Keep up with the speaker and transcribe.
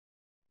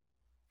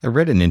I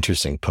read an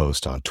interesting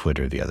post on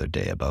Twitter the other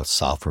day about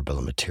software bill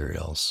of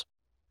materials.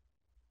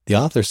 The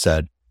author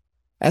said,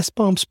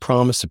 SBOMs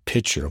promise a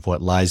picture of what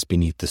lies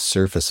beneath the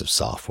surface of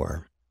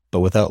software,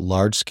 but without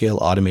large-scale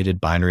automated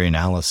binary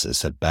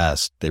analysis at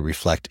best, they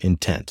reflect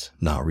intent,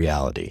 not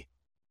reality.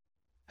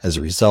 As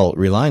a result,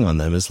 relying on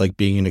them is like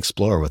being an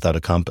explorer without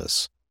a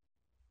compass.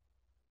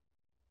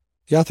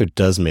 The author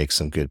does make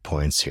some good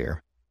points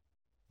here.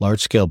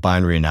 Large-scale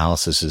binary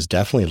analysis is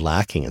definitely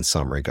lacking in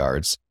some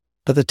regards,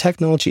 but the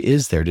technology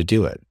is there to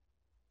do it.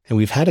 And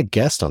we've had a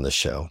guest on the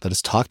show that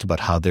has talked about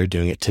how they're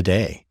doing it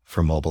today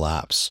for mobile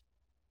apps.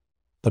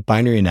 But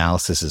binary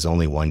analysis is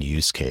only one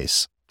use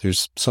case.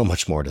 There's so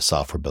much more to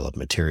software bill of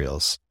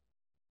materials.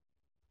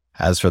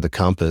 As for the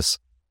compass,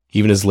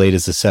 even as late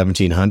as the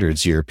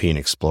 1700s, European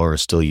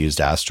explorers still used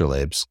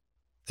astrolabes.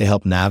 They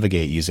helped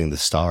navigate using the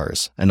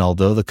stars, and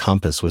although the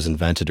compass was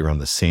invented around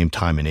the same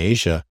time in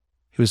Asia,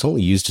 it was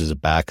only used as a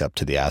backup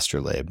to the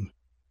astrolabe.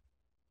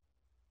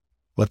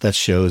 What that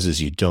shows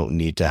is you don't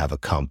need to have a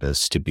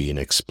compass to be an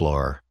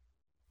explorer,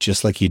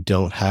 just like you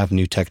don't have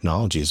new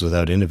technologies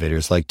without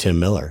innovators like Tim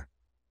Miller.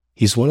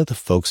 He's one of the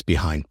folks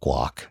behind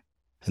Guac,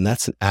 and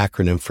that's an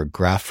acronym for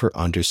Graph for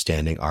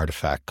Understanding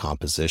Artifact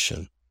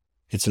Composition.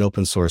 It's an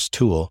open source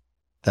tool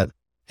that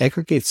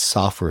aggregates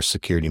software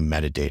security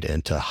metadata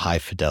into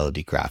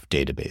high-fidelity graph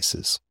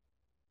databases.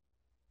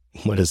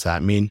 What does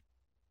that mean?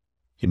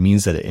 It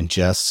means that it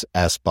ingests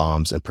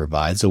SBOMs and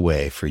provides a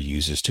way for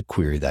users to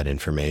query that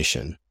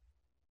information.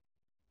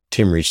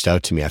 Tim reached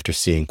out to me after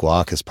seeing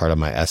Guac as part of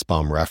my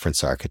SBOM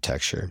reference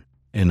architecture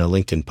in a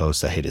LinkedIn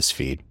post that hit his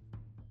feed.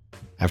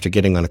 After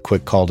getting on a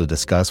quick call to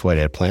discuss what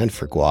I had planned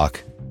for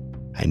Guac,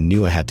 I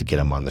knew I had to get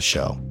him on the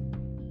show.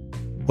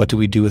 What do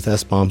we do with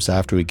SBOMs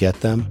after we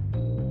get them?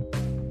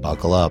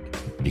 Buckle up,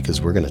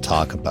 because we're going to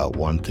talk about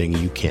one thing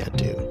you can't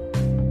do.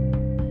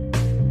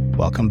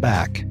 Welcome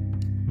back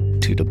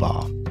to the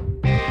bomb.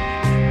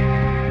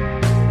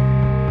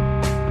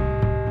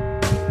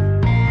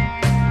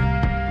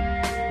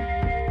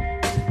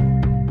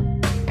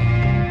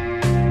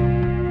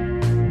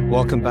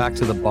 Welcome back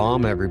to The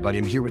Bomb, everybody.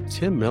 I'm here with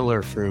Tim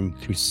Miller from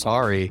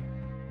Kusari,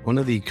 one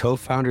of the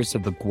co-founders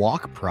of the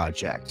Guac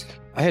project.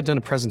 I had done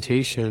a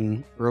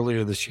presentation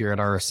earlier this year at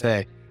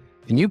RSA,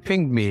 and you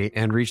pinged me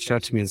and reached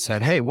out to me and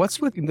said, hey,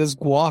 what's with this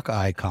Guac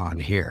icon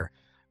here?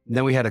 And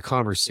then we had a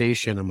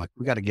conversation. I'm like,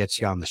 we got to get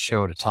you on the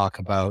show to talk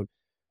about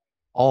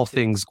all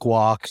things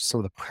Guac,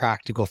 some of the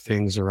practical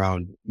things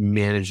around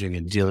managing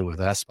and dealing with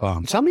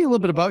SBOM. Tell me a little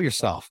bit about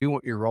yourself,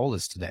 what your role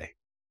is today.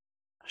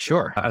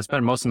 Sure. I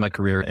spent most of my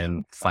career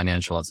in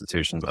financial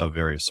institutions of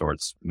various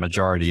sorts.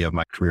 Majority of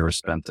my career was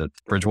spent at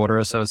Bridgewater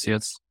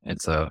Associates.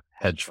 It's a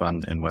hedge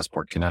fund in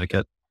Westport,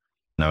 Connecticut.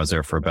 And I was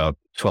there for about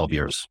 12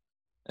 years.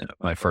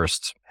 My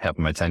first half of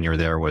my tenure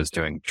there was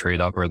doing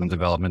trade algorithm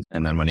development.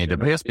 And then when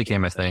AWS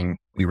became a thing,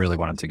 we really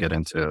wanted to get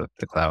into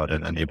the cloud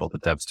and enable the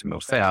devs to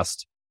move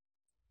fast.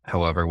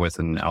 However, with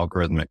an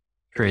algorithmic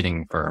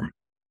trading firm,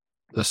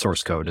 the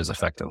source code is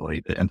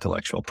effectively the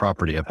intellectual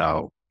property of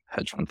how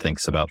hedge fund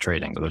thinks about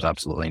trading. So there's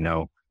absolutely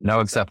no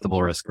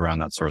acceptable risk around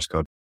that source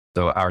code.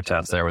 So our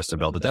task there was to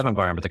build a dev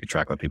environment that could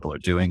track what people are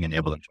doing,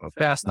 enable them to move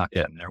fast, not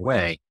get in their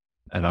way,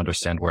 and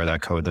understand where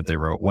that code that they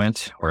wrote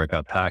went, where it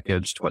got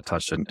packaged, what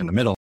touched it in the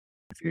middle.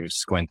 If you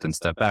squint and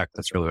step back,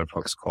 that's really what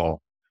folks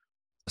call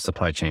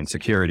supply chain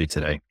security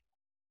today.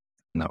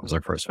 And that was our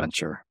first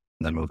venture.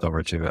 And then moved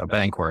over to a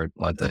bank where it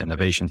led the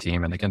innovation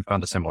team, and again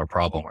found a similar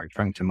problem where you're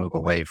trying to move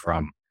away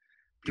from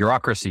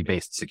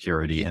bureaucracy-based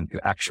security into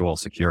actual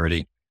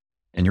security.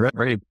 And you're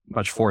very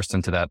much forced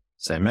into that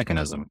same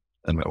mechanism.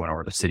 Then we went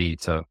over to Citi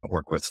to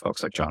work with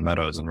folks like John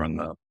Meadows and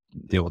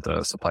deal with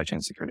the supply chain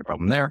security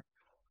problem there.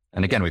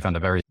 And again, we found a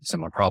very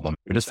similar problem.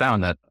 We just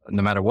found that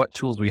no matter what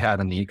tools we had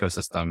in the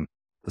ecosystem,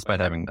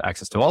 despite having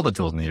access to all the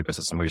tools in the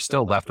ecosystem, we were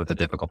still left with the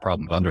difficult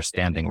problem of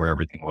understanding where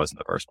everything was in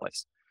the first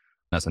place.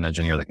 And as an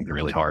engineer, that can be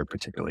really hard,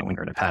 particularly when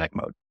you're in a panic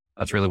mode.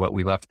 That's really what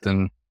we left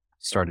and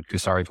started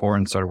Kusari for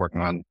and started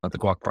working on the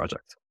Guac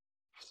project.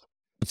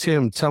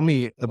 Tim, tell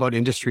me about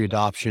industry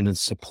adoption and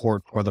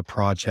support for the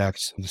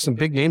project. There's some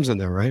big names in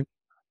there, right?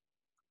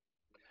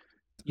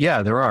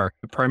 Yeah, there are.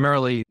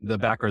 Primarily, the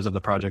backers of the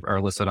project are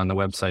listed on the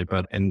website,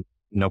 but in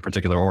no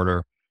particular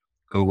order.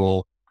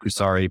 Google,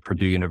 Kusari,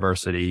 Purdue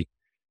University,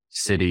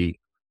 Citi,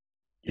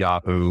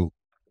 Yahoo,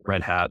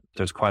 Red Hat.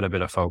 There's quite a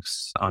bit of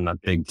folks on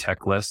that big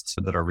tech list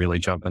that are really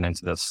jumping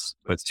into this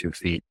with 2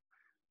 feet.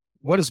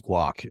 What is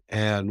Guac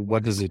and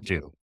what does it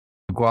do?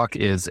 Guac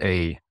is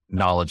a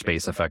knowledge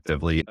base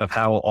effectively of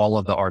how all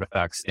of the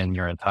artifacts in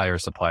your entire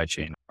supply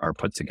chain are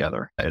put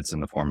together. It's in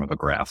the form of a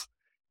graph.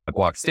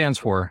 Guac stands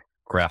for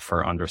Graph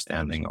for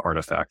Understanding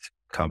Artifact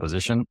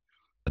Composition.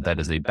 That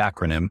is a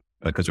backronym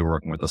because we're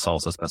working with the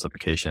SALSA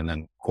specification,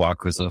 and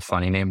Guac is a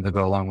funny name to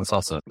go along with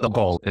SALSA. The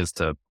goal is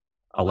to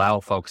allow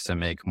folks to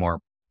make more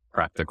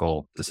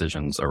practical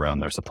decisions around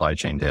their supply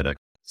chain data.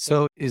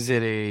 So is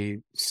it a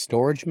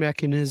storage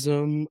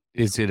mechanism?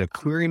 Is it a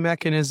query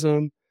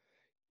mechanism?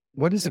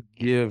 What does it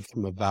give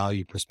from a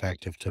value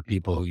perspective to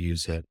people who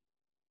use it?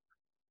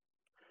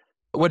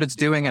 What it's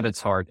doing at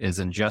its heart is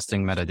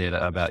ingesting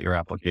metadata about your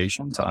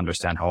application to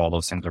understand how all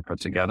those things are put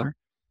together,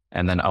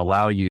 and then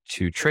allow you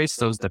to trace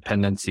those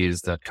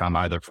dependencies that come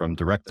either from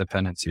direct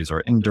dependencies or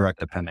indirect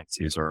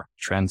dependencies or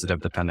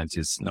transitive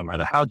dependencies, no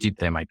matter how deep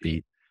they might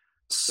be,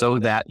 so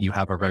that you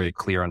have a very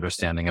clear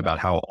understanding about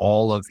how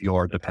all of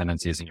your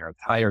dependencies in your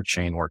entire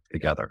chain work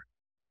together.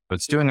 So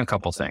it's doing a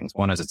couple things.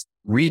 One is it's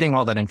reading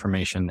all that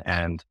information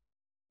and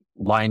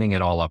lining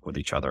it all up with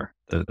each other.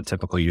 The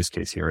typical use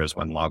case here is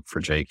when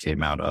Log4j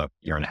came out a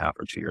year and a half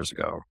or 2 years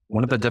ago.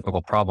 One of the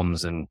difficult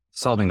problems in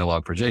solving the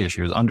Log4j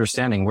issue is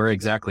understanding where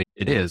exactly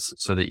it is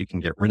so that you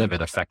can get rid of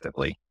it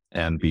effectively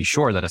and be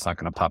sure that it's not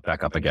going to pop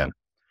back up again.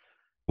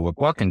 What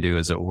Guac can do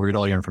is it will read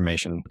all your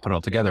information, put it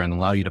all together, and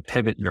allow you to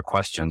pivot your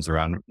questions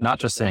around not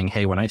just saying,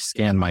 hey, when I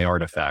scan my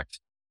artifact,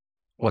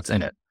 what's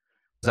in it?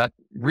 That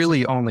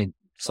really only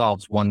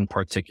solves one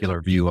particular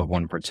view of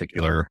one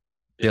particular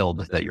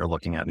build that you're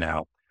looking at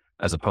now,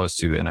 as opposed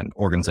to in an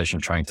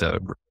organization trying to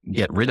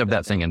get rid of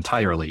that thing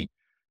entirely.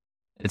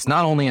 It's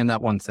not only in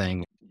that one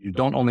thing. You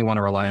don't only want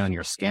to rely on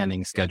your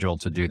scanning schedule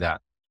to do that.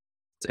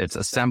 It's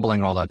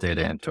assembling all that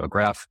data into a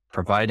graph,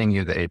 providing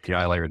you the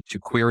API layer to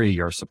query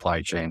your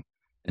supply chain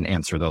and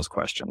answer those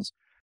questions.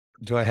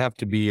 Do I have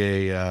to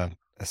be a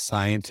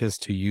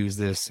scientist to use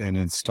this and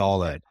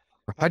install it?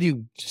 Or how do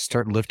you just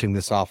start lifting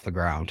this off the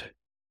ground?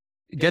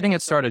 Getting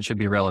it started should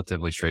be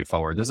relatively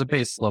straightforward. There's a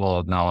base level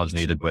of knowledge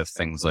needed with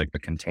things like the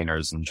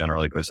containers and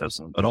general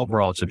ecosystem, but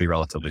overall it should be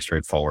relatively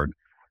straightforward.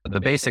 The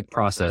basic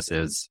process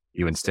is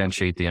you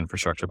instantiate the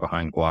infrastructure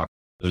behind Guac.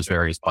 There's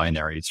various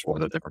binaries for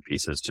the different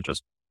pieces to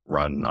just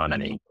run on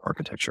any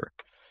architecture.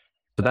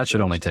 So that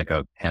should only take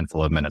a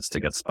handful of minutes to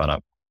get spun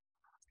up.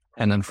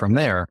 And then from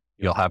there,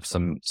 you'll have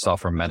some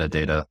software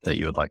metadata that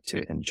you would like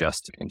to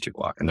ingest into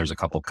Guac. And there's a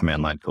couple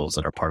command line tools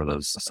that are part of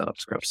those setup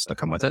scripts that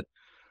come with it.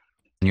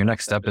 And your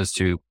next step is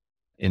to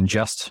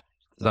ingest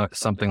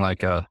something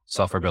like a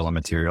software bill of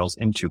materials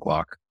into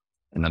Guac.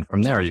 And then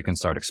from there, you can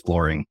start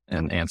exploring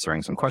and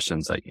answering some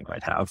questions that you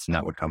might have. And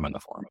that would come in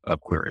the form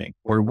of querying.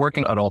 We're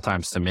working at all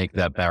times to make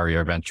that barrier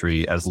of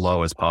entry as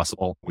low as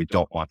possible. We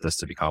don't want this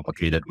to be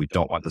complicated. We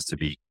don't want this to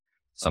be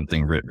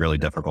something really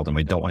difficult. And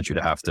we don't want you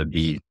to have to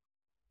be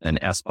an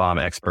SBOM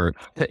expert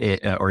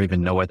or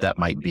even know what that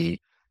might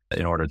be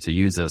in order to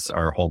use this.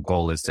 Our whole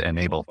goal is to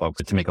enable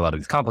folks to make a lot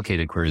of these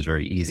complicated queries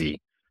very easy.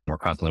 We're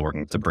constantly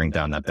working to bring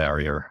down that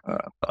barrier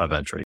of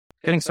entry.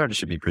 Getting started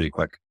should be pretty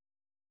quick.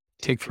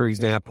 Take, for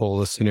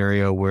example, a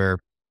scenario where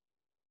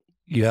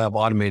you have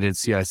automated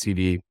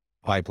CI/CD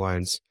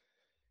pipelines.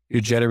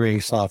 You're generating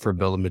software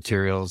bill of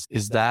materials.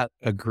 Is that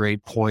a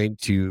great point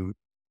to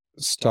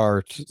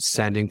start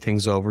sending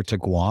things over to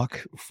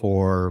Guac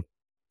for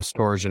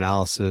storage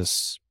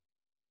analysis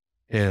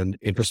and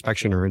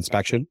introspection or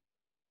inspection?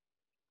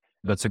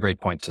 That's a great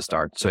point to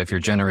start. So if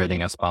you're generating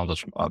SBOMs,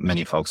 which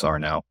many folks are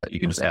now, you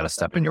can just add a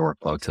step in your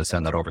workflow to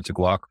send that over to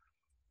Guac.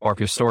 Or if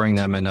you're storing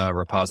them in a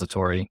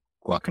repository,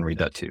 Guac can read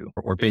that too.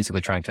 We're basically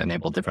trying to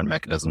enable different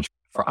mechanisms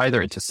for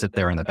either it to sit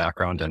there in the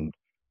background and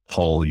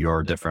pull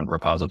your different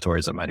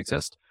repositories that might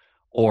exist,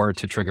 or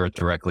to trigger it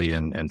directly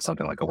in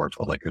something like a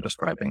workflow like you're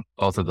describing.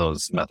 Both of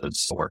those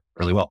methods work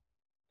really well.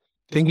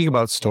 Thinking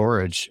about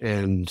storage,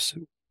 and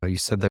you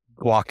said that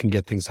Guac can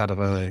get things out of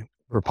a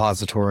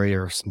repository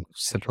or some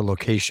central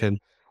location,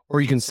 or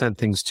you can send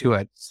things to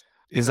it.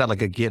 Is that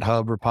like a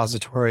GitHub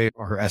repository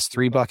or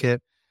S3 bucket?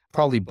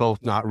 Probably both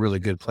not really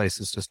good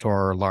places to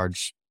store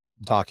large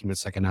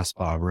documents like an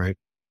SBOM, right?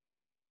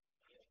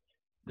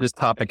 This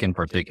topic in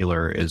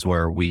particular is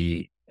where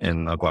we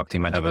in the Guac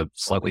team might have a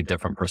slightly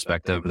different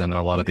perspective than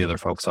a lot of the other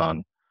folks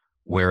on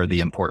where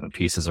the important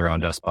pieces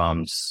around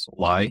SBOMs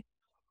lie.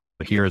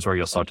 But here's where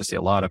you'll start to see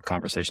a lot of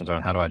conversations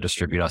around how do I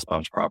distribute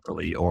SBOMs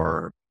properly,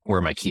 or where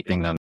am I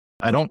keeping them?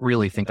 I don't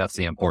really think that's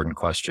the important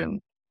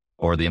question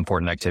or the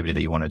important activity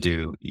that you want to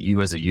do.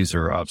 You as a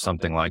user of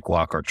something like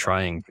Guac are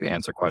trying to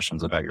answer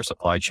questions about your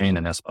supply chain,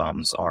 and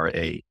SBOMs are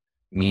a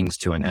means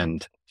to an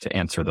end to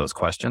answer those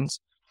questions,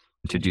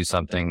 to do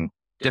something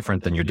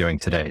different than you're doing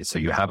today. So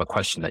you have a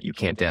question that you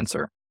can't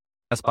answer.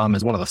 SBOM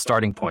is one of the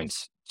starting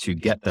points to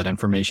get that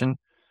information.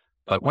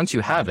 But once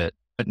you have it,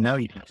 but now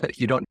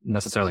you don't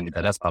necessarily need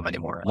that SBOM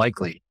anymore.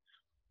 Likely,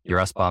 your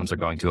SBOMs are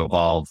going to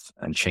evolve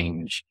and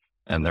change,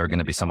 and they're going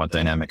to be somewhat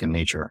dynamic in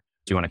nature.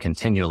 You want to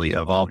continually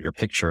evolve your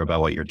picture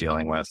about what you're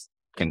dealing with,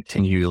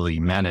 continually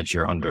manage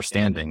your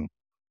understanding,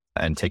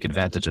 and take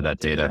advantage of that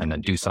data and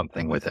then do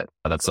something with it.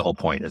 That's the whole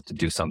point, is to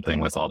do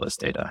something with all this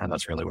data. And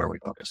that's really where we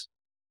focus.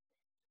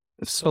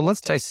 So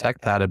let's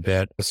dissect that a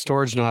bit.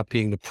 Storage not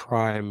being the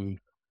prime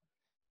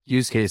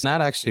use case,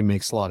 that actually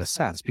makes a lot of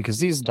sense because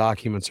these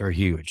documents are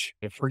huge.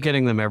 If we're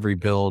getting them every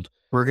build,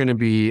 we're going to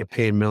be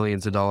paying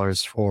millions of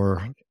dollars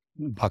for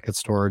bucket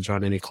storage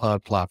on any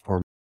cloud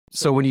platform.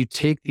 So when you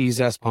take these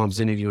SBOMs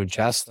in and you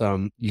ingest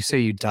them, you say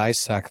you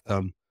dissect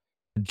them.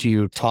 Do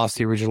you toss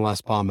the original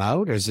SBOM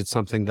out? Or is it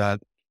something that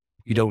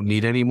you don't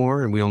need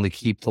anymore and we only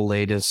keep the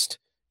latest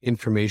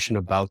information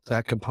about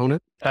that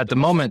component? At the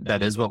moment,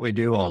 that is what we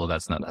do, although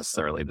that's not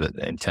necessarily the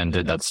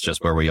intended. That's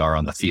just where we are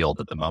on the field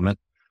at the moment.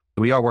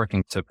 We are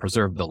working to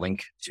preserve the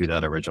link to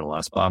that original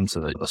SBOM,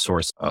 so that the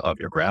source of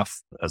your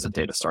graph as a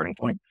data starting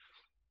point,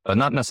 but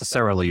not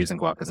necessarily using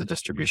Guac as a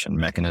distribution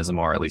mechanism,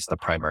 or at least the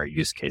primary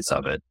use case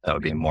of it. That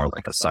would be more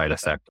like a side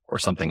effect or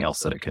something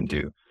else that it can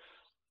do.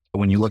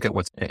 When you look at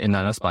what's in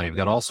that SBOM, you've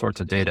got all sorts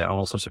of data,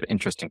 all sorts of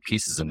interesting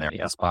pieces in there. The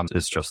SBOM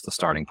is just the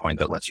starting point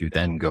that lets you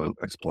then go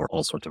explore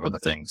all sorts of other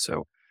things.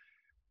 So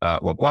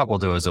what Guac will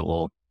do is it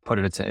will put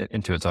it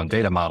into its own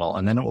data model,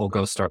 and then it will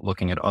go start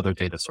looking at other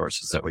data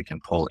sources that we can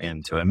pull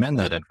in to amend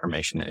that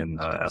information in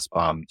the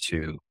SBOM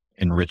to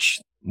enrich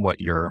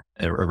what your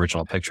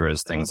original picture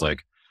is. Things like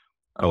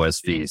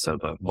OSV, so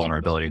the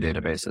vulnerability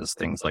databases,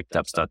 things like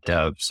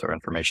deps.dev, so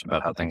information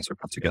about how things are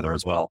put together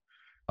as well.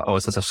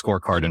 OSSF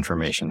scorecard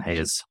information, hey,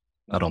 is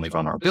not only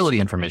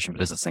vulnerability information,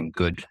 but is this thing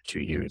good to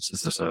use?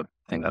 Is this a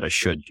thing that I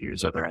should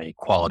use? Are there any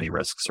quality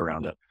risks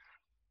around it?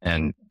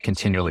 And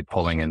continually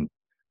pulling and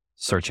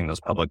searching those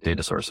public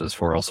data sources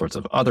for all sorts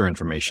of other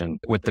information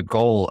with the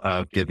goal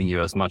of giving you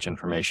as much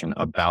information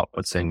about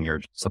what's in your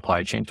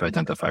supply chain to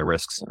identify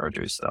risks and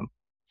reduce them.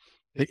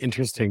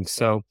 Interesting.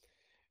 So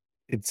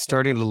it's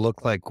starting to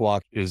look like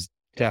Guac is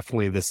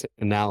definitely this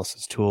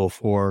analysis tool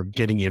for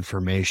getting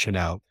information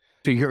out.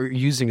 So you're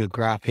using a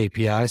graph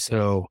API,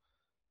 so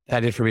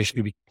that information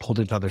can be pulled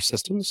into other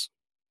systems?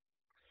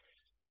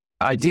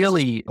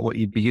 Ideally, what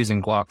you'd be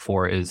using Guac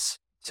for is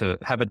to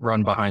have it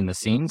run behind the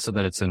scenes so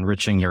that it's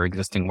enriching your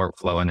existing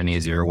workflow in an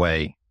easier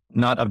way.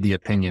 Not of the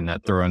opinion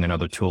that throwing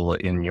another tool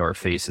in your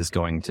face is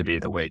going to be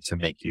the way to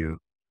make you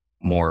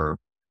more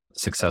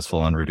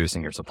successful in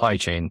reducing your supply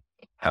chain.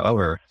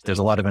 However, there's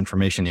a lot of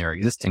information in your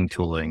existing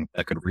tooling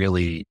that could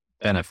really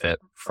benefit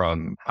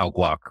from how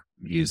Guac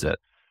views it.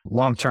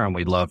 Long term,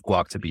 we'd love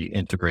Guac to be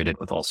integrated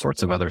with all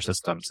sorts of other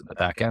systems in the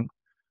back end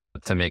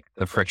to make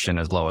the friction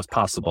as low as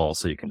possible,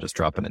 so you can just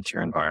drop it into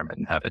your environment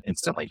and have it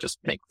instantly just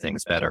make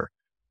things better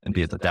and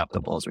be as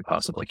adaptable as we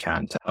possibly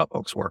can to how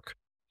folks work.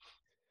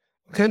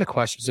 What kind of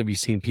questions have you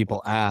seen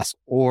people ask,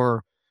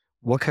 or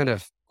what kind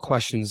of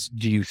questions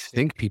do you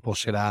think people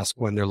should ask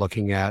when they're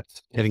looking at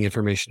getting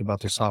information about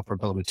their software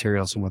bill of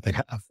materials and what they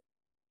have?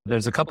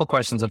 There's a couple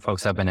questions that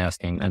folks have been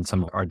asking, and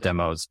some of our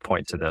demos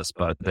point to this,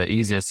 but the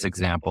easiest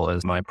example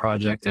is my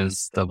project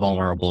is the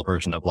vulnerable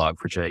version of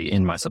Log4j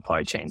in my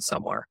supply chain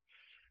somewhere,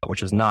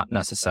 which is not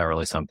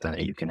necessarily something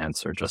that you can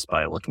answer just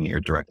by looking at your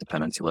direct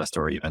dependency list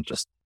or even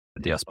just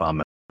the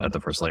SBOM at the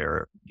first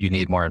layer. You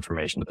need more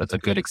information, but that's a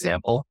good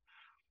example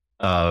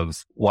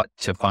of what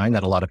to find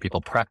that a lot of people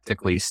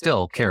practically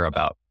still care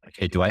about.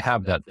 Okay, do I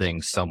have that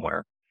thing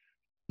somewhere?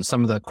 And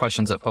some of the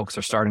questions that folks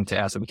are starting to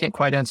ask that we can't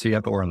quite answer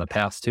yet, but we're on the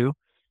path to,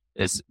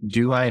 is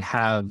do I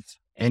have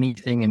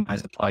anything in my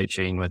supply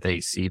chain with a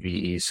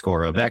CVE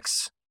score of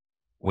X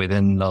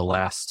within the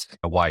last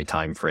Y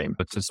time frame?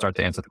 But to start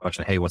to answer the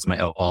question, hey, what's my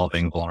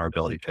evolving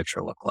vulnerability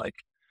picture look like?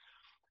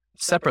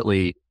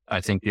 Separately,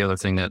 I think the other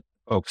thing that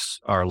folks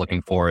are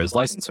looking for is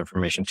license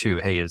information too.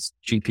 Hey, is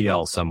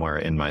GPL somewhere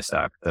in my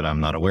stack that I'm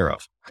not aware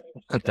of?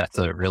 That's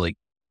a really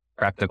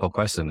practical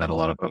question that a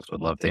lot of folks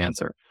would love to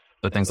answer.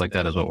 But things like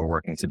that is what we're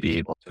working to be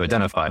able to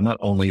identify, not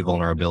only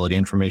vulnerability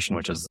information,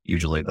 which is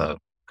usually the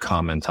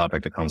common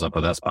topic that comes up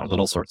with SBOM, but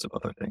all sorts of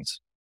other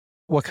things.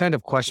 What kind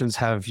of questions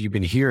have you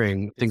been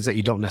hearing, things that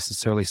you don't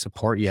necessarily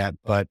support yet,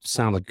 but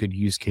sound like good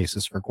use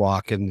cases for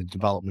Guac and the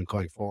development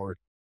going forward?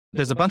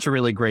 There's a bunch of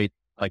really great,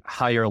 like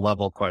higher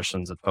level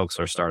questions that folks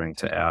are starting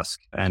to ask.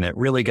 And it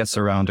really gets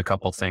around a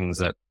couple things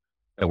that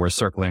we're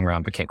circling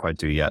around, but can't quite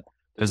do yet.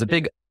 There's a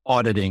big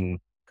auditing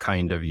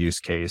kind of use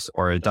case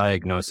or a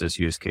diagnosis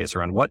use case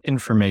around what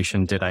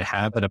information did I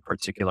have at a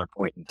particular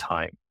point in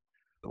time.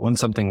 When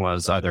something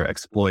was either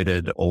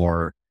exploited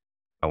or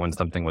when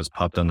something was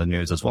popped on the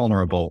news as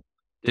vulnerable,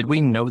 did we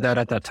know that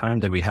at that time?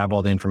 Did we have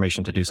all the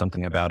information to do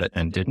something about it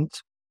and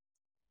didn't?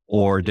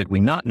 Or did we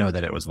not know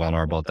that it was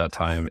vulnerable at that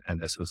time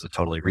and this was a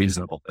totally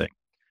reasonable thing?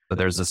 So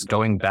there's this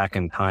going back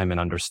in time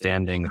and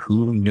understanding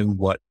who knew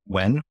what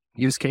when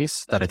use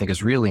case that I think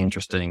is really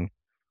interesting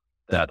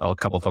that a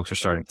couple of folks are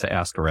starting to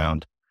ask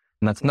around.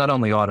 And that's not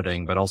only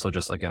auditing, but also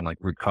just, again, like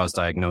root cause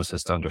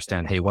diagnosis to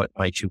understand, hey, what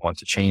might you want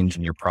to change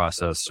in your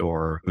process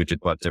or who did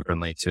what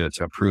differently to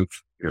improve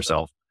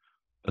yourself?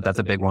 But that's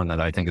a big one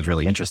that I think is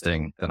really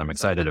interesting that I'm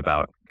excited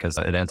about because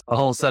it adds a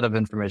whole set of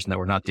information that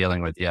we're not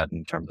dealing with yet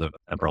in terms of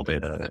temporal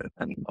data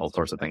and all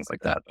sorts of things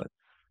like that. But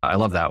I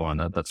love that one.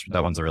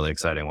 That one's a really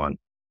exciting one.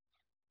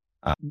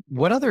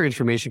 What other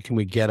information can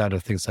we get out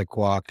of things like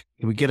Guac?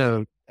 We get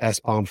a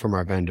SBOM from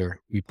our vendor.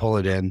 We pull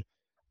it in.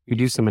 We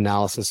do some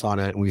analysis on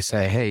it and we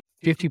say, hey,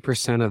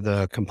 50% of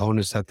the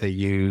components that they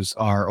use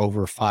are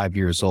over 5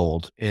 years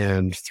old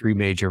and 3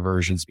 major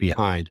versions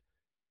behind.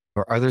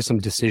 Or are there some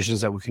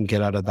decisions that we can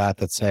get out of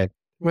that say there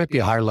might be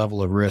a higher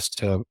level of risk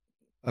to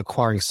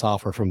acquiring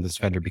software from this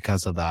vendor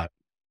because of that?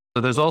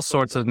 So there's all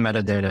sorts of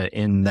metadata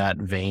in that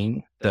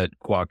vein that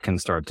Guac can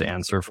start to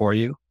answer for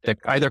you. That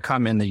either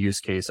come in the use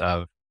case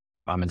of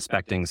I'm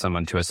inspecting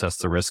someone to assess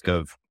the risk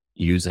of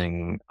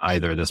using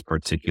either this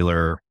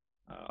particular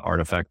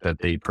artifact that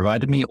they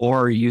provided me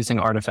or using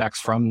artifacts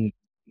from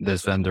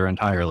this vendor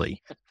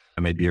entirely.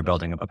 And maybe you're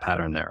building up a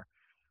pattern there.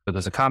 But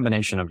there's a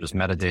combination of just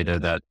metadata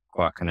that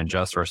Guac can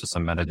ingest versus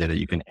some metadata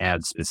you can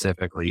add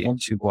specifically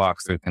into Guac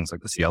through things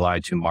like the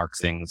CLI to mark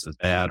things as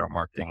bad or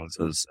mark things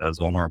as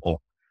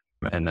vulnerable,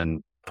 and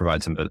then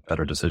provide some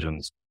better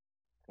decisions.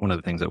 One of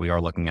the things that we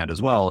are looking at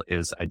as well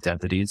is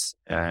identities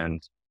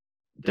and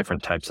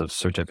different types of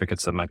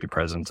certificates that might be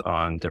present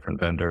on different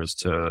vendors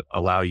to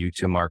allow you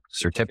to mark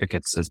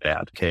certificates as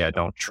bad. Okay, I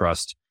don't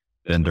trust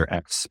vendor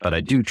X, but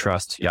I do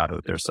trust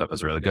Yahoo. Their stuff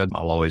is really good.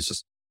 I'll always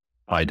just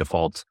by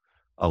default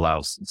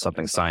allow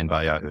something signed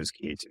by Yahoo's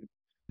key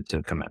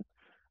to come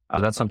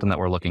in. That's something that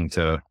we're looking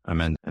to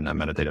amend in that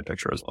metadata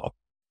picture as well.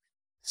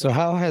 So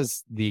how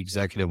has the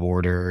executive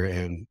order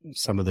and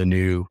some of the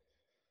new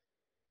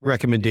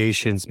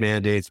recommendations,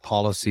 mandates,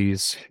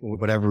 policies,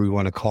 whatever we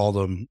want to call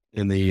them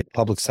in the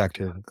public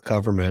sector,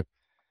 government,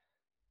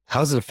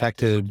 how's it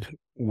affected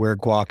where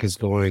Guac is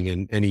going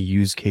and any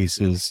use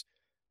cases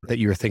that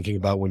you're thinking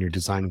about when you're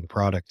designing the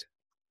product?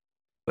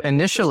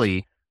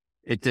 Initially,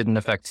 it didn't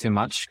affect too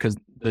much because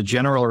the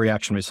general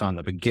reaction we saw in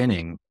the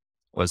beginning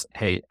was,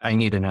 hey, I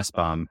need an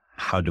SBOM.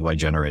 How do I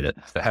generate it?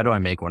 How do I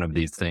make one of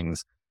these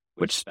things?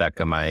 Which spec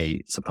am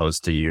I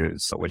supposed to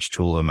use? Which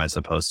tool am I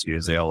supposed to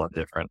use? They all look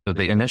different. So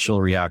the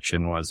initial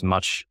reaction was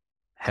much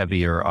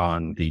heavier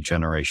on the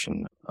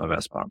generation of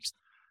SBOMs.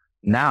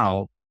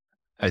 Now,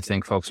 I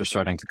think folks are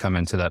starting to come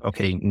into that,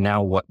 okay,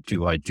 now what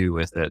do I do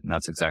with it? And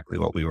that's exactly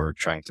what we were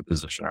trying to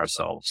position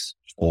ourselves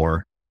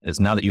for, is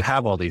now that you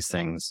have all these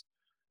things,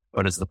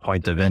 what is the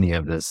point of any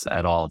of this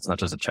at all? It's not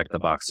just a check the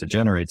box to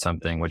generate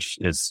something, which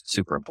is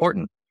super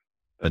important,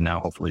 but now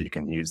hopefully you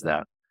can use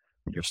that.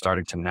 You're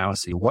starting to now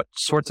see what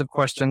sorts of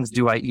questions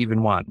do I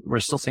even want?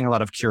 We're still seeing a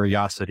lot of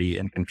curiosity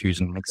and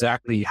confusion on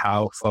exactly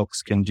how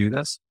folks can do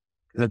this.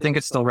 Because I think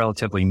it's still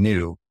relatively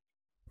new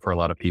for a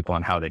lot of people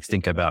on how they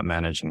think about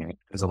managing it.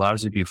 Because it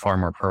allows you to be far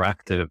more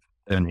proactive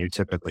than you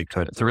typically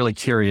could. It's a really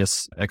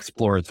curious,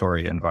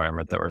 exploratory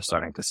environment that we're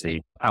starting to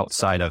see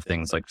outside of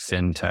things like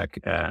fintech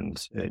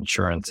and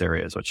insurance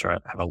areas, which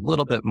have a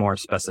little bit more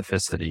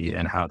specificity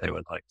in how they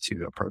would like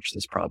to approach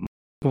this problem.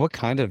 What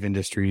kind of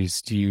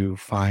industries do you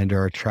find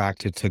are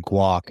attracted to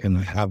Guac and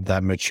have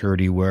that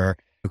maturity where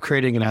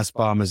creating an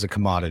SBOM is a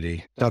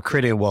commodity? Now,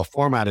 creating a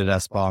well-formatted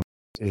SBOM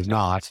is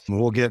not.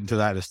 We'll get into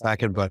that in a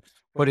second, but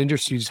what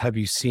industries have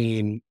you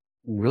seen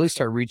really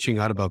start reaching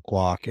out about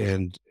Guac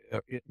and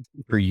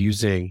for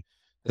using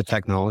the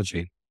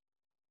technology?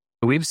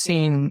 We've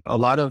seen a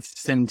lot of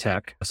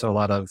fintech, so a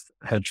lot of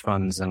hedge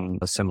funds and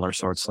similar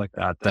sorts like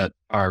that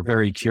are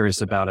very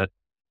curious about it.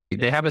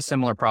 They have a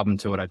similar problem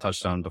to what I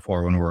touched on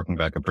before when we were working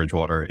back at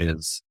Bridgewater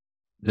is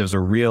there's a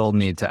real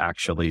need to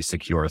actually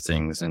secure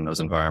things in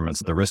those environments.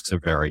 The risks are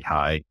very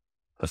high.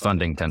 The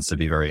funding tends to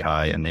be very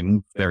high and they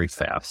move very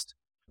fast.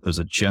 There's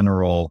a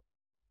general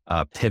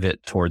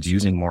pivot towards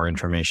using more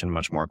information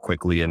much more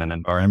quickly in an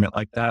environment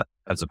like that,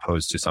 as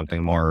opposed to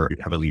something more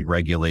heavily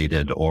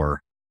regulated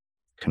or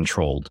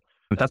controlled.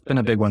 But that's been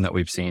a big one that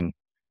we've seen.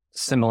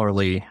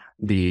 Similarly,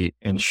 the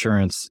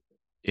insurance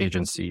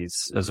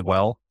agencies as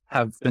well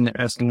have been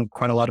asking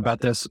quite a lot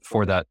about this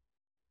for that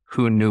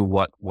who knew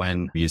what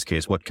when use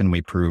case. What can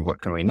we prove?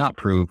 What can we not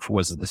prove?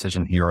 Was the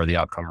decision here or the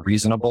outcome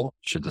reasonable?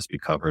 Should this be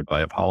covered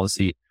by a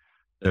policy?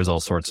 There's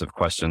all sorts of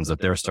questions that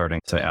they're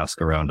starting to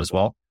ask around as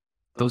well.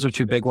 Those are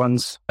two big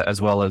ones,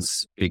 as well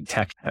as big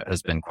tech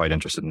has been quite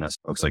interested in this.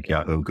 Folks like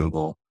Yahoo,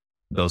 Google,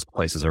 those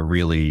places are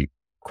really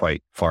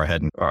quite far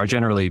ahead and are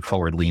generally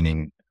forward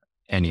leaning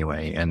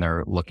anyway. And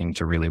they're looking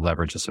to really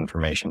leverage this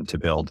information to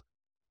build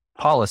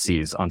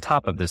policies on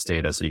top of this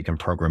data so you can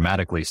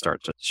programmatically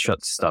start to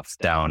shut stuff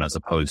down as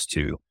opposed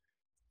to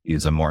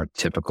use a more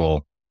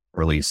typical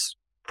release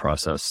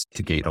process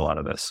to gate a lot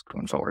of this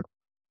going forward.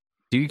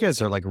 You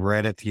guys are like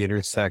right at the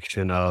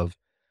intersection of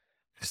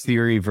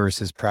theory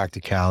versus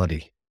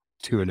practicality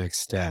to an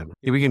extent.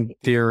 We can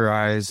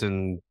theorize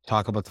and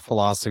talk about the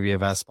philosophy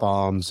of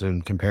SBOMs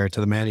and compare it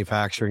to the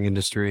manufacturing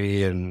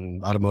industry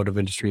and automotive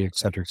industry, et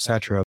cetera, et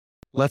cetera.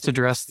 Let's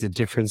address the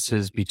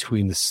differences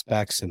between the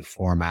specs and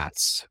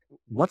formats.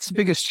 What's the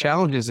biggest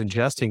challenges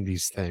ingesting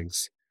these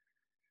things?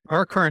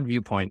 Our current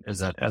viewpoint is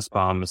that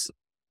SBOMs,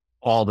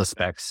 all the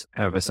specs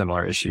have a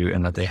similar issue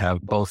in that they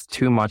have both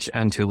too much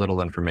and too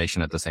little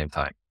information at the same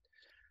time.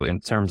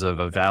 In terms of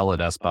a valid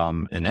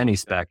SBOM in any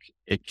spec,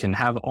 it can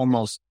have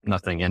almost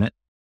nothing in it.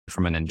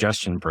 From an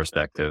ingestion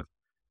perspective,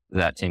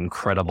 that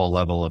incredible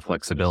level of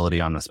flexibility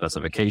on the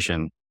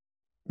specification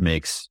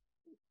makes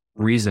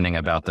reasoning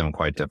about them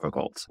quite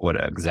difficult. What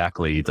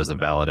exactly does a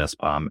valid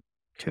SBOM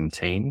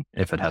contain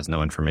if it has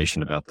no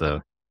information about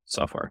the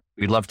software?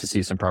 We'd love to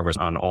see some progress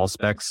on all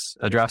specs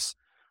address,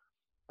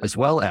 as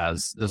well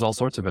as there's all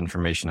sorts of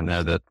information in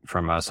there that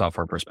from a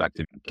software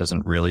perspective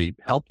doesn't really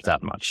help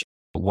that much.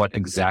 What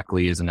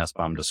exactly is an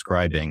SBOM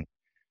describing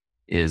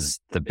is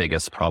the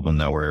biggest problem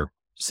that we're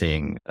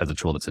seeing as a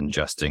tool that's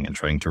ingesting and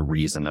trying to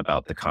reason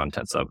about the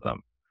contents of them.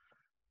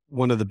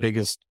 One of the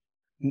biggest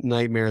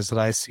nightmares that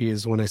I see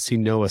is when I see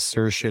no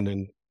assertion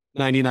in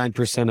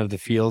 99% of the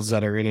fields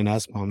that are in an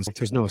SBOM. If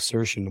there's no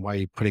assertion, why are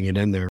you putting it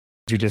in there?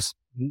 You're just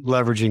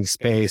leveraging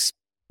space.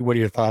 What are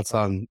your thoughts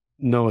on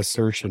no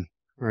assertion?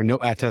 or no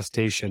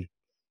attestation?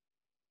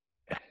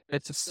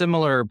 It's a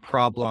similar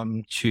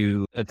problem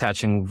to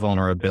attaching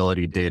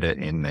vulnerability data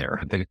in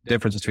there. The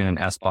difference between an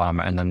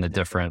SBOM and then the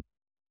different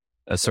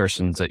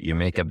assertions that you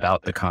make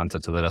about the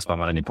contents of that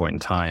SBOM at any point in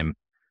time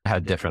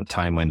had different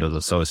time windows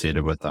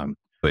associated with them.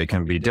 But it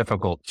can be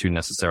difficult to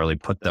necessarily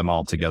put them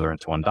all together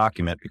into one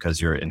document because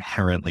you're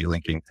inherently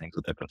linking things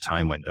with different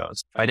time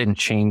windows. If I didn't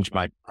change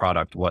my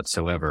product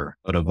whatsoever,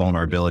 but a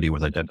vulnerability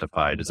was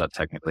identified, is that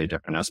technically a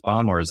different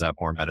SBOM, or is that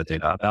more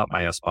metadata about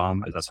my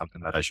SBOM? Is that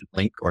something that I should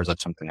link, or is that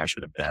something I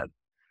should embed?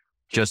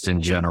 Just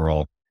in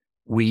general,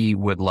 we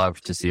would love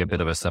to see a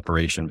bit of a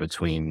separation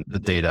between the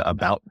data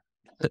about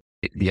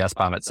the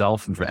SBOM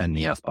itself and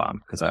the SBOM,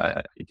 because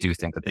I do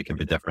think that they can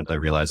be different. I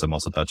realize I'm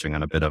also touching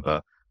on a bit of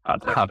a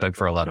topic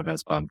for a lot of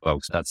SBOM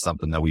folks. That's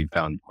something that we've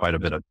found quite a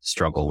bit of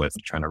struggle with,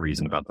 trying to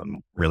reason about them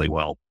really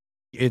well.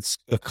 It's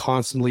a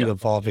constantly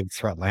evolving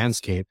threat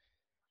landscape.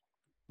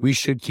 We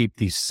should keep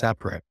these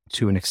separate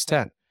to an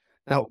extent.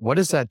 Now, what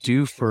does that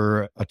do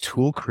for a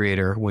tool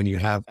creator when you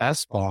have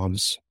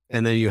SBOMs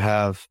and then you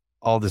have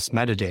all this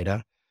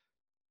metadata?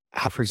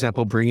 How, for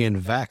example, bring in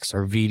VEX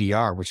or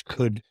VDR, which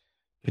could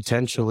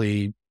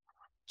potentially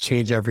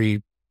change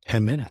every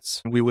 10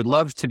 minutes. We would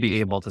love to be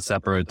able to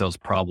separate those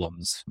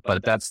problems,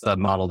 but that's the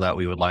model that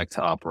we would like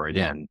to operate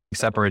in.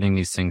 Separating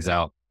these things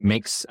out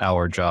makes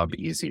our job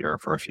easier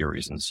for a few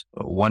reasons.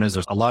 One is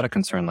there's a lot of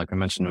concern, like I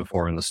mentioned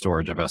before, in the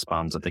storage of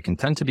SBOMs, that they can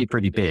tend to be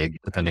pretty big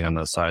depending on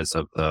the size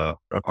of the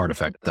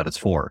artifact that it's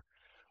for.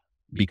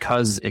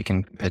 Because it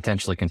can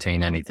potentially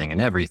contain anything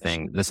and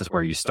everything, this is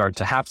where you start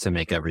to have to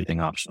make everything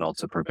optional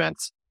to prevent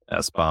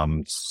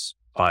SBOM's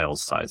file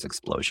size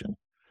explosion.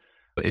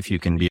 If you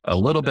can be a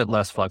little bit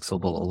less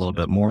flexible, a little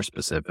bit more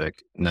specific,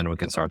 then we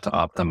can start to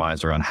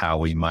optimize around how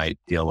we might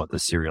deal with the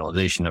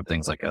serialization of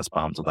things like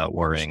SBOMs without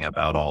worrying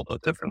about all the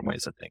different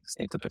ways that things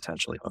need to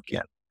potentially hook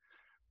in.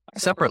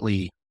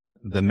 Separately,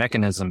 the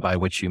mechanism by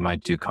which you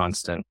might do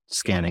constant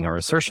scanning or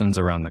assertions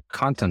around the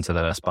contents of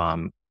that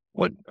SBOM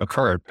would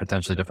occur at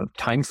potentially different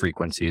time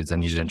frequencies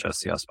than you did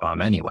ingest the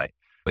SBOM anyway.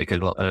 It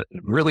could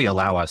really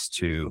allow us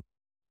to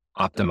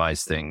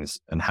optimize things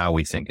and how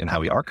we think and how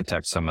we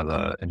architect some of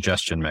the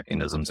ingestion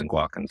mechanisms in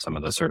Guac and some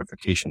of the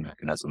certification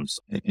mechanisms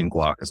in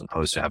Guac, as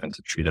opposed to having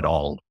to treat it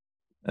all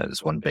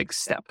as one big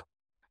step.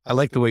 I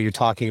like the way you're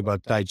talking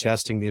about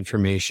digesting the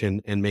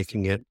information and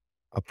making it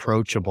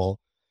approachable,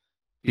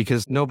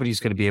 because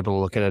nobody's going to be able to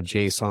look at a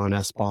JSON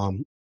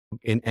SBOM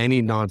in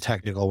any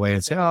non-technical way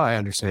and say, oh, I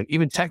understand.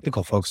 Even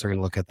technical folks are going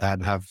to look at that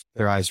and have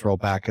their eyes roll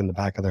back in the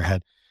back of their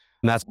head.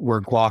 And that's where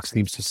Guac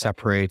needs to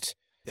separate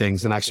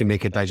things and actually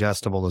make it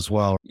digestible as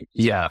well.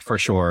 Yeah, for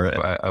sure.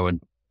 I would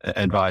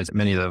advise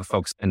many of the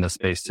folks in the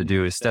space to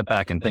do is step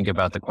back and think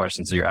about the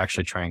questions that you're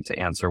actually trying to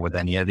answer with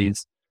any of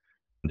these.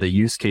 The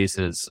use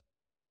cases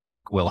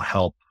will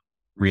help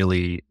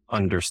really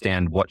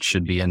understand what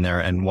should be in there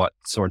and what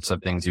sorts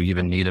of things you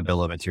even need a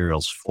bill of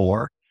materials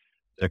for.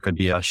 There could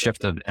be a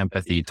shift of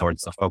empathy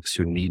towards the folks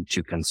who need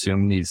to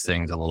consume these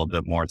things a little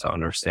bit more to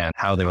understand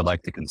how they would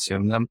like to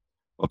consume them,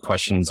 what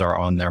questions are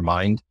on their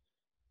mind,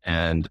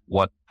 and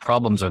what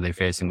problems are they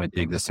facing with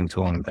the existing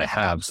tooling that they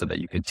have, so that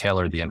you could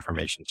tailor the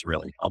information to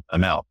really help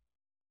them out.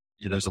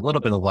 There's a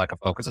little bit of lack of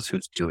focus as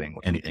who's doing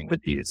anything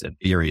with these. In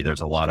theory,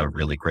 there's a lot of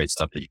really great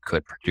stuff that you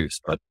could produce,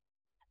 but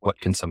what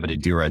can somebody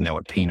do right now?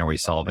 What pain are we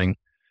solving?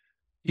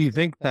 Do you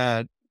think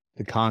that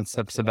the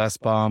concepts of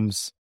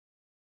SBOMs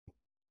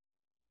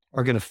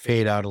are going to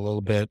fade out a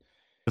little bit?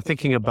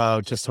 Thinking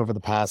about just over the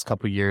past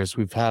couple of years,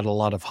 we've had a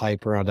lot of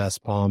hype around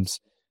SBOMs.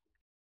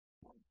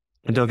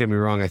 And don't get me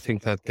wrong, I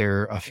think that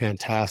they're a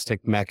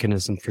fantastic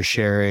mechanism for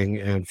sharing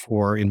and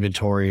for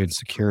inventory and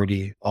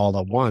security all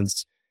at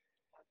once.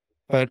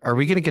 But are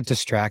we going to get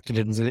distracted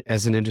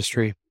as an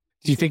industry?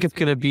 Do you think it's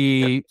going to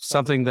be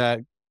something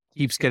that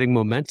keeps getting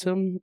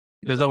momentum?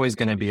 There's always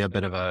going to be a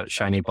bit of a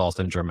shiny ball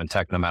syndrome in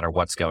tech, no matter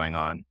what's going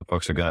on.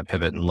 Folks are going to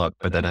pivot and look,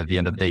 but then at the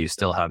end of the day, you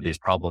still have these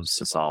problems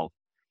to solve.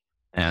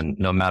 And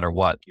no matter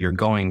what, you're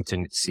going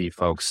to see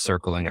folks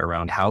circling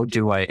around, how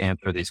do I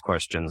answer these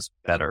questions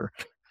better?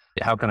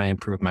 How can I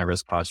improve my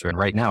risk posture? And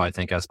right now, I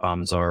think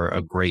SBOMs are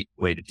a great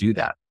way to do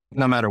that.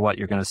 No matter what,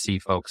 you're going to see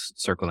folks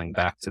circling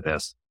back to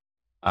this.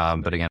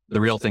 But again, the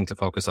real thing to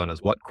focus on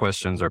is what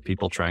questions are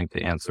people trying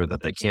to answer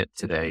that they can't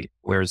today?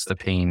 Where's the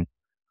pain?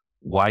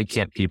 Why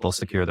can't people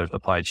secure their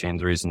supply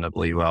chains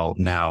reasonably well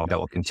now? That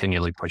will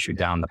continually push you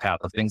down the path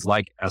of things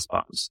like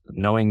SBOMs.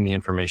 Knowing the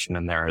information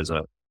in there is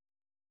a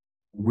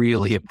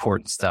really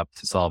important step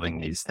to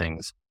solving these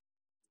things.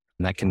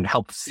 And that can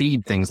help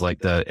feed things like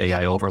the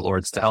AI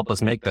overlords to help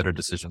us make better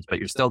decisions, but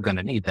you're still going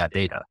to need that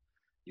data.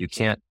 You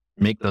can't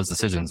make those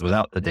decisions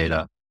without the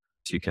data.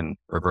 So you can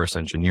reverse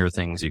engineer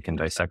things, you can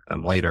dissect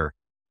them later,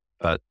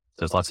 but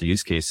there's lots of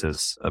use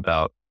cases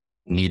about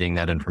needing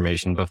that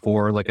information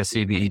before like a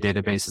CVE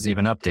database is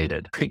even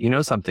updated. You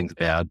know something's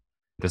bad.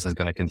 This is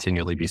going to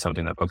continually be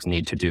something that folks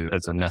need to do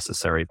as a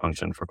necessary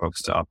function for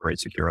folks to operate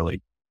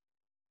securely.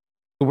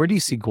 Where do you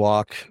see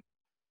Guac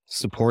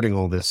supporting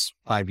all this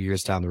 5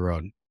 years down the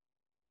road?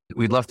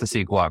 We'd love to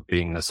see Guac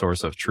being the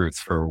source of truth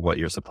for what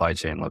your supply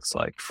chain looks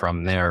like.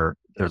 From there,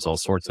 there's all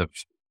sorts of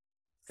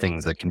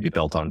things that can be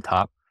built on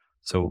top.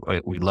 So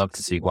we'd love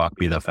to see Guac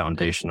be the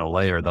foundational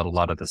layer that a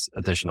lot of this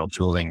additional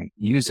tooling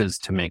uses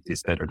to make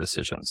these better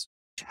decisions.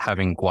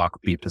 Having Guac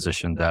be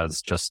positioned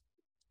as just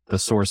the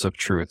source of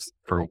truth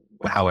for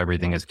how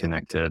everything is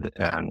connected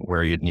and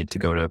where you'd need to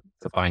go to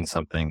find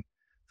something.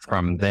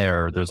 From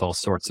there, there's all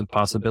sorts of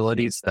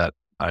possibilities that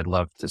I'd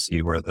love to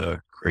see where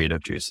the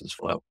creative juices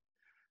flow.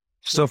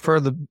 So for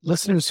the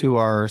listeners who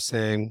are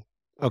saying,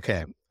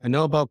 okay, I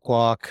know about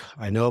Guac,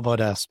 I know about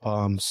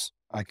SBOMs,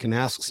 I can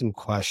ask some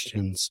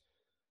questions.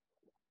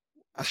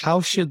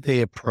 How should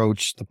they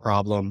approach the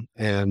problem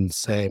and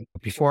say,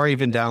 before I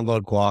even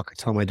download Guac, I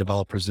tell my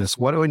developers this,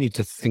 what do I need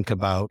to think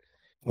about?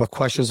 What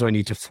questions do I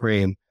need to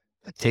frame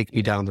that take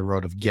me down the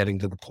road of getting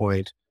to the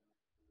point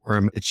where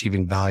I'm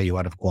achieving value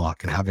out of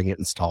Guac and having it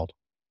installed?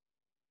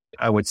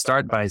 I would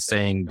start by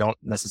saying, don't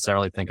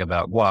necessarily think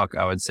about Guac.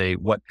 I would say,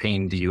 what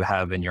pain do you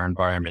have in your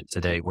environment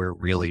today? Where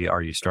really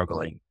are you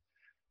struggling?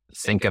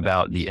 Think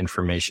about the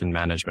information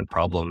management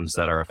problems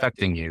that are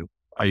affecting you.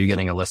 Are you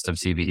getting a list of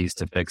CVEs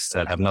to fix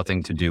that have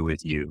nothing to do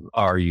with you?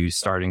 Are you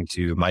starting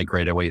to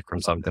migrate away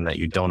from something that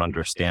you don't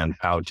understand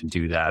how to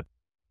do that?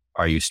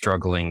 Are you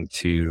struggling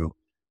to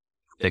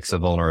fix a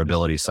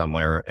vulnerability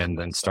somewhere and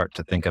then start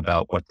to think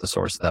about what the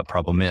source of that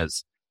problem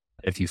is?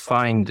 If you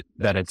find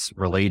that it's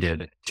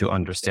related to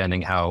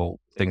understanding how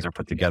things are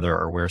put together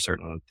or where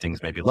certain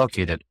things may be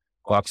located,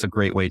 Guac's a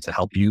great way to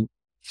help you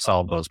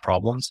solve those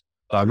problems.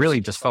 But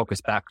really just focus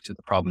back to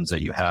the problems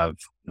that you have,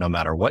 no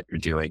matter what you're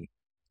doing,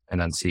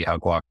 and then see how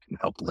Guac can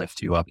help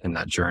lift you up in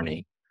that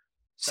journey.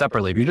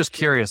 Separately, if you're just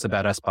curious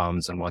about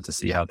SBOMs and want to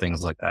see how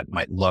things like that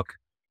might look,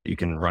 you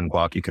can run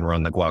Guac. You can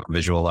run the Guac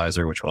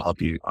visualizer, which will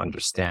help you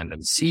understand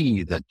and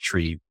see the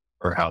tree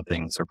or how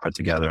things are put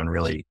together and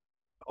really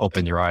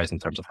open your eyes in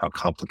terms of how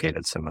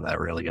complicated some of that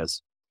really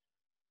is.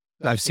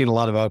 I've seen a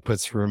lot of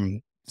outputs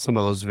from some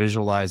of those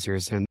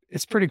visualizers, and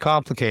it's pretty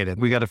complicated.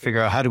 We got to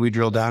figure out how do we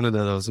drill down into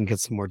those and get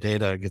some more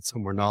data, get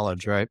some more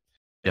knowledge, right?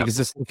 Yep. Because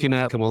it's looking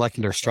at the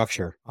molecular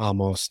structure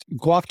almost.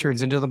 Guac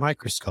turns into the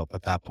microscope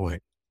at that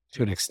point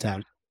to an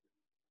extent.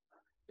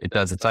 It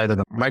does. It's either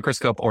the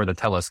microscope or the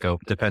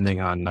telescope,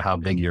 depending on how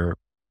big your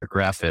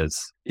graph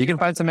is. You can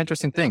find some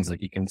interesting things.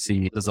 Like you can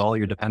see, does all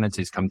your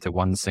dependencies come to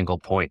one single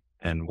point?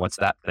 And what's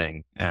that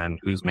thing? And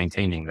who's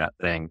maintaining that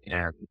thing?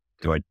 And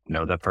do I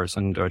know that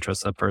person? Do I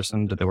trust that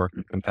person? Do they work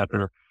with a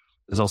competitor?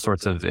 There's all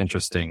sorts of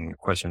interesting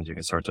questions you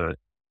can start to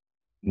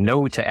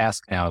know to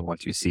ask now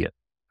once you see it.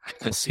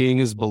 Seeing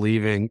is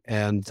believing.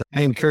 And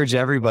I encourage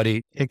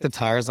everybody, kick the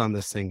tires on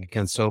this thing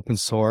against open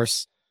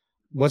source.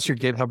 What's your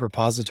GitHub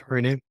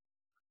repository name?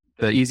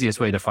 The easiest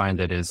way to find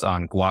it is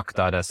on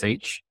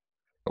guac.sh,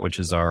 which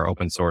is our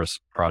open source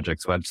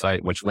project's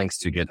website, which links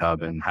to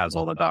GitHub and has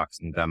all the docs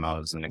and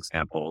demos and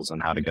examples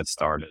and how to get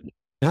started.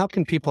 How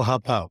can people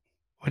help out?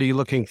 What are you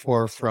looking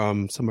for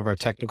from some of our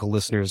technical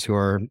listeners who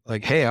are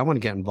like, hey, I want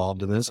to get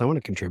involved in this. I want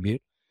to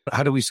contribute.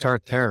 How do we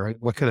start there?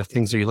 What kind of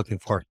things are you looking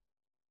for?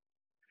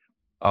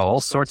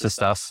 All sorts of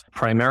stuff.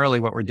 Primarily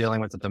what we're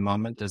dealing with at the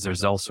moment is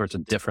there's all sorts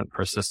of different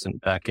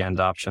persistent backend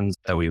options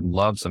that we'd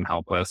love some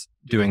help with.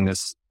 Doing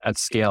this at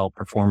scale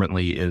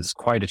performantly is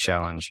quite a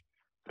challenge,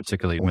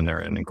 particularly when they're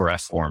in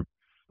graph form.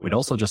 We'd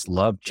also just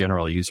love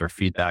general user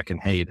feedback and,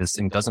 hey, this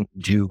thing doesn't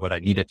do what I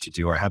need it to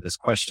do, or I have this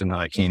question that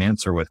I can't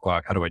answer with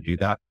Guac. How do I do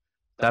that?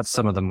 That's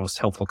some of the most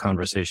helpful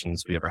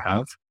conversations we ever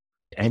have.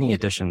 Any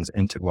additions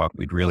into Guac,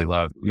 we'd really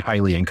love. We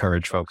highly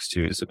encourage folks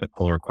to submit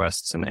pull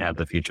requests and add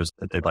the features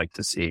that they'd like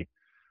to see.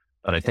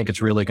 But I think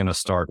it's really going to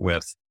start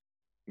with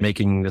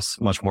making this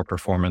much more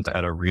performant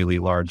at a really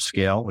large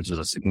scale, which is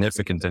a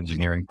significant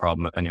engineering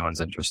problem if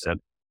anyone's interested.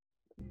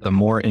 The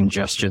more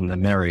ingestion, the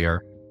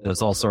merrier.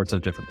 There's all sorts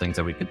of different things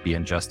that we could be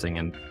ingesting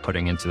and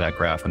putting into that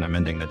graph and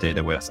amending the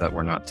data with that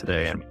we're not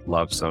today. And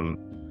love some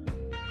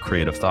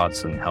creative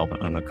thoughts and help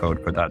on the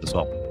code for that as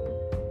well.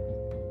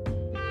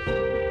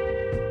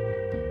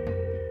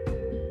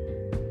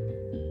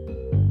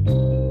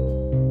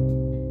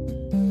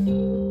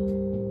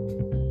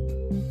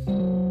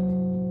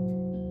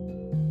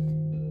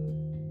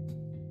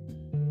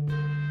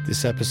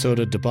 This episode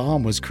of Da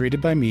Bomb was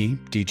created by me,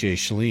 DJ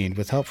Shalene,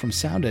 with help from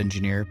sound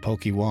engineer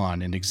Pokey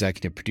Wan and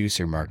executive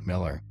producer Mark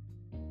Miller.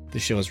 The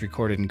show is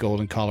recorded in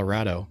Golden,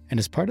 Colorado, and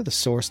is part of the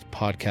Sourced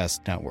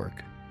Podcast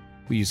Network.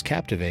 We use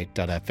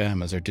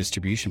Captivate.fm as our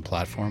distribution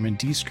platform and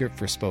Descript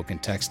for spoken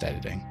text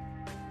editing.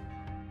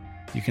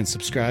 You can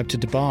subscribe to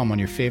Da Bomb on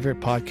your favorite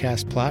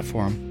podcast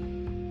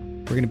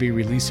platform. We're going to be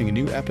releasing a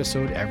new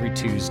episode every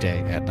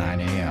Tuesday at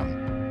 9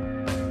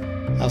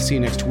 a.m. I'll see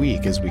you next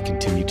week as we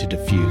continue to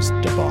diffuse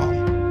Da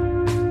Bomb.